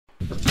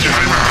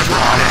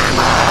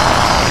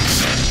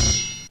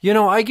You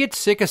know, I get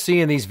sick of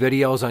seeing these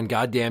videos on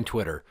goddamn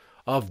Twitter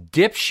of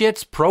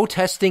dipshits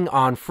protesting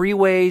on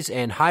freeways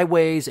and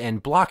highways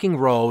and blocking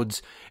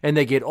roads, and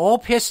they get all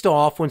pissed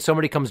off when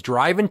somebody comes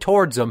driving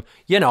towards them,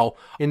 you know,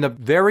 in the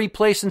very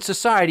place in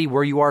society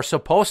where you are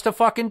supposed to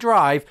fucking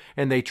drive,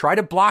 and they try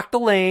to block the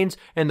lanes,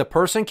 and the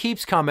person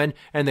keeps coming,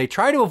 and they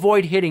try to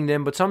avoid hitting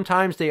them, but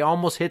sometimes they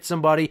almost hit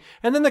somebody,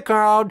 and then the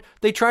crowd,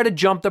 they try to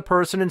jump the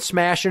person and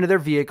smash into their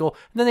vehicle,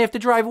 and then they have to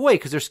drive away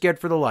because they're scared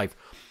for their life.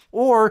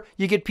 Or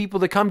you get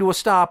people that come to a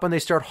stop and they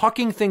start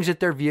hucking things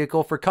at their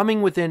vehicle for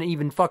coming within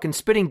even fucking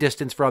spitting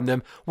distance from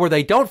them where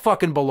they don't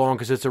fucking belong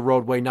because it's a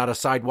roadway, not a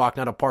sidewalk,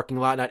 not a parking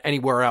lot, not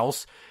anywhere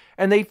else.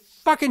 And they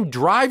fucking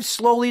drive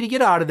slowly to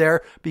get out of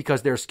there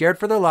because they're scared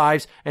for their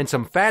lives, and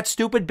some fat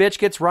stupid bitch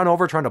gets run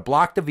over trying to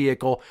block the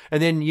vehicle, and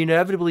then you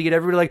inevitably get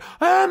everybody like,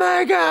 oh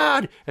my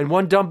God, and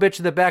one dumb bitch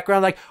in the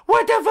background like,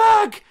 what the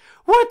fuck?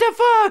 What the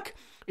fuck?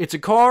 It's a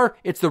car,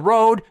 it's the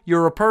road,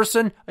 you're a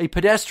person, a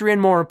pedestrian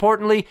more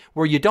importantly,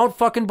 where you don't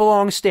fucking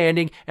belong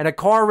standing, and a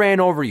car ran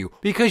over you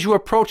because you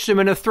approached him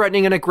in a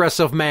threatening and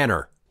aggressive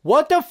manner.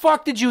 What the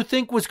fuck did you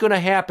think was going to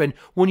happen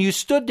when you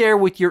stood there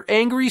with your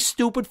angry,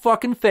 stupid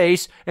fucking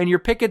face and your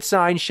picket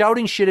sign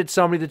shouting shit at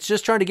somebody that's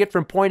just trying to get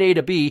from point A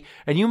to B,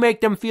 and you make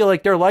them feel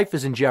like their life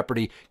is in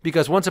jeopardy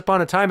because once upon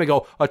a time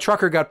ago, a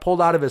trucker got pulled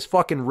out of his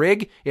fucking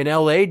rig in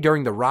LA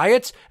during the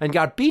riots and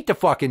got beat to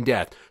fucking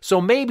death. So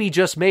maybe,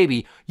 just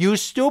maybe, you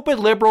stupid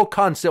liberal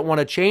cunts that want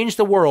to change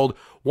the world,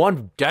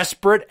 one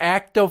desperate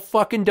act of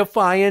fucking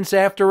defiance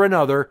after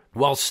another,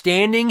 while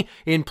standing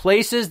in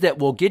places that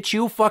will get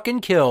you fucking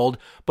killed,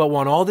 but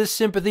want all this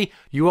sympathy,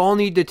 you all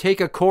need to take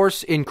a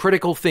course in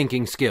critical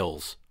thinking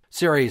skills.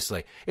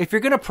 Seriously, if you're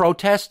gonna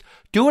protest,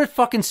 do it at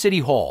fucking City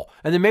Hall,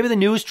 and then maybe the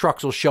news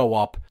trucks will show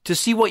up to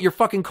see what your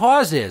fucking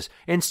cause is,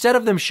 instead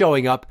of them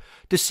showing up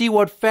to see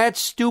what fat,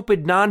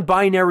 stupid,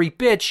 non-binary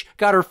bitch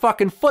got her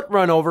fucking foot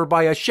run over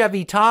by a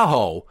Chevy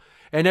Tahoe.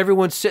 And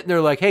everyone's sitting there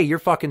like, hey, you're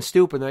fucking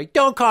stupid. They're like,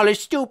 don't call us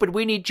stupid.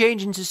 We need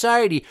change in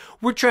society.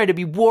 We're trying to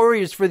be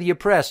warriors for the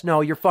oppressed. No,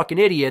 you're fucking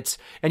idiots,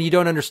 and you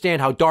don't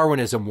understand how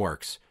Darwinism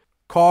works.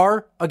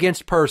 Car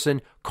against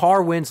person,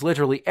 car wins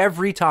literally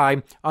every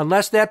time,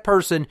 unless that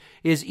person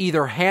is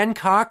either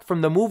Hancock from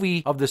the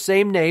movie of the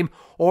same name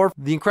or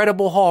the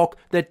Incredible Hulk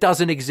that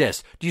doesn't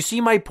exist. Do you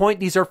see my point?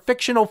 These are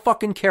fictional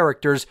fucking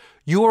characters.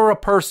 You are a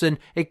person.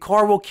 A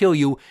car will kill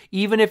you,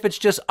 even if it's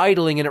just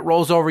idling and it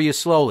rolls over you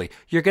slowly.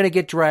 You're going to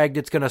get dragged.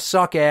 It's going to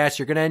suck ass.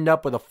 You're going to end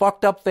up with a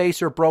fucked up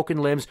face or broken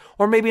limbs,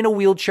 or maybe in a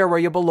wheelchair where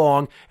you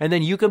belong. And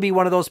then you can be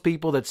one of those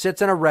people that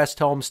sits in a rest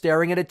home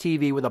staring at a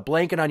TV with a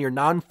blanket on your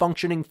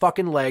non-functioning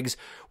fucking legs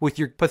with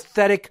your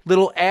pathetic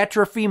little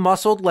atrophy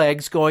muscled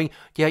legs going,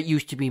 that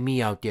used to be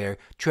me out there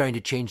trying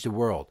to change the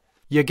world.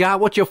 You got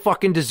what you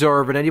fucking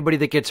deserve, and anybody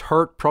that gets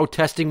hurt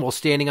protesting while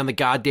standing on the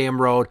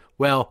goddamn road,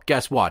 well,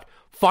 guess what?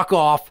 Fuck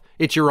off.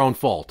 It's your own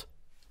fault.